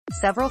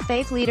several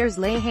faith leaders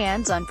lay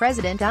hands on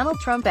President Donald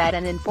Trump at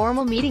an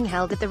informal meeting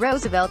held at the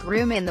Roosevelt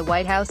Room in the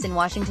White House in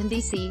Washington,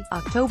 D.C.,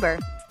 October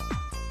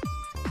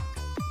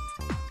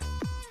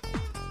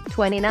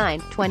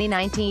 29,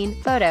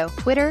 2019. Photo.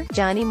 Twitter.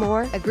 Johnny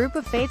Moore. A group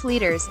of faith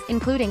leaders,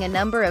 including a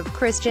number of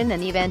Christian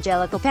and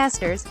evangelical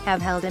pastors,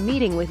 have held a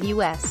meeting with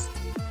U.S.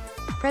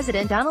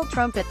 President Donald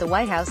Trump at the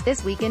White House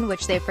this week in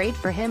which they prayed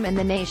for him and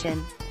the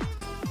nation.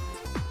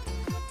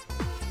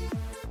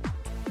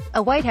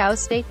 A White House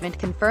statement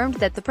confirmed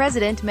that the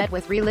president met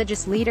with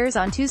religious leaders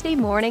on Tuesday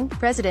morning.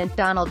 President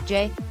Donald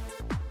J.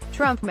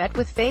 Trump met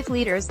with faith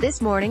leaders this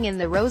morning in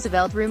the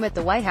Roosevelt Room at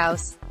the White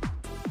House.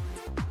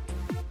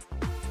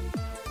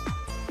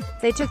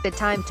 They took the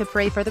time to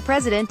pray for the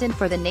president and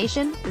for the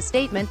nation, the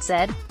statement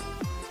said.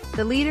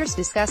 The leaders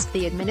discussed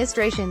the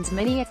administration's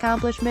many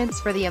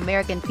accomplishments for the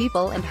American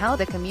people and how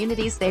the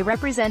communities they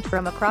represent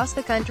from across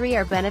the country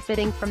are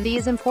benefiting from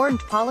these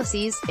important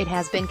policies. It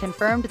has been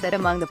confirmed that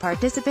among the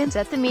participants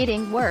at the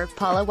meeting were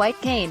Paula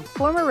White Cain,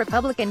 former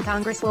Republican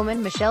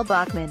Congresswoman Michelle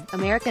Bachmann,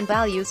 American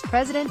Values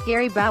President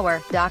Gary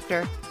Bauer,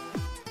 Dr.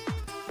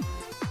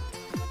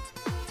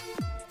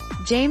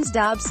 James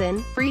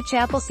Dobson, Free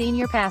Chapel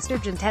Senior Pastor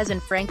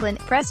Jantezin Franklin,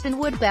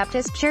 Prestonwood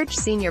Baptist Church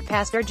Senior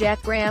Pastor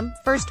Jack Graham,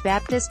 First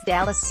Baptist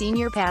Dallas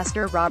Senior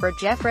Pastor Robert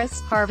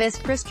Jeffress,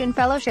 Harvest Christian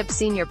Fellowship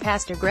Senior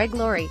Pastor Greg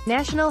Laurie,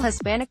 National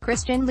Hispanic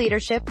Christian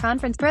Leadership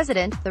Conference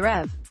President, the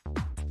Rev.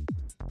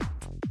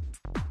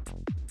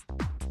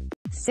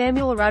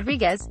 Samuel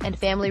Rodriguez, and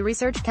Family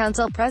Research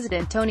Council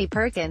President Tony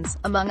Perkins,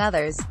 among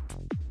others.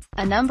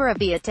 A number of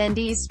the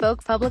attendees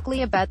spoke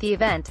publicly about the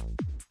event.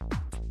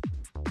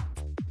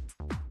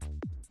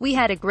 We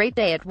had a great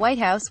day at White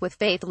House with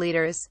faith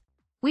leaders.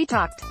 We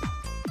talked.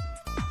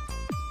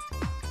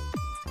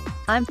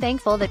 I'm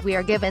thankful that we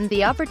are given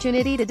the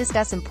opportunity to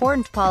discuss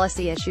important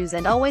policy issues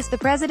and always the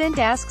president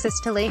asks us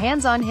to lay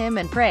hands on him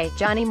and pray.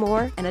 Johnny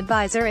Moore, an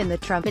advisor in the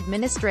Trump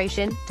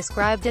administration,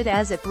 described it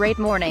as a great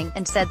morning,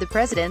 and said the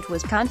president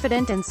was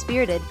confident and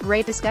spirited.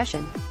 Great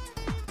discussion.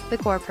 The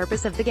core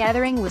purpose of the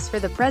gathering was for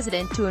the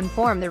president to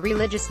inform the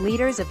religious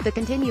leaders of the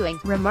continuing,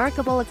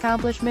 remarkable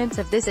accomplishments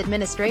of this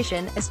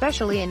administration,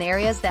 especially in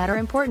areas that are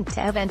important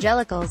to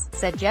evangelicals,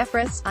 said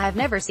Jeffress. I've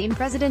never seen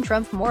President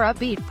Trump more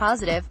upbeat,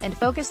 positive, and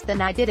focused than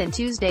I did in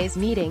Tuesday's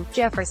meeting,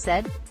 Jeffress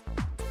said.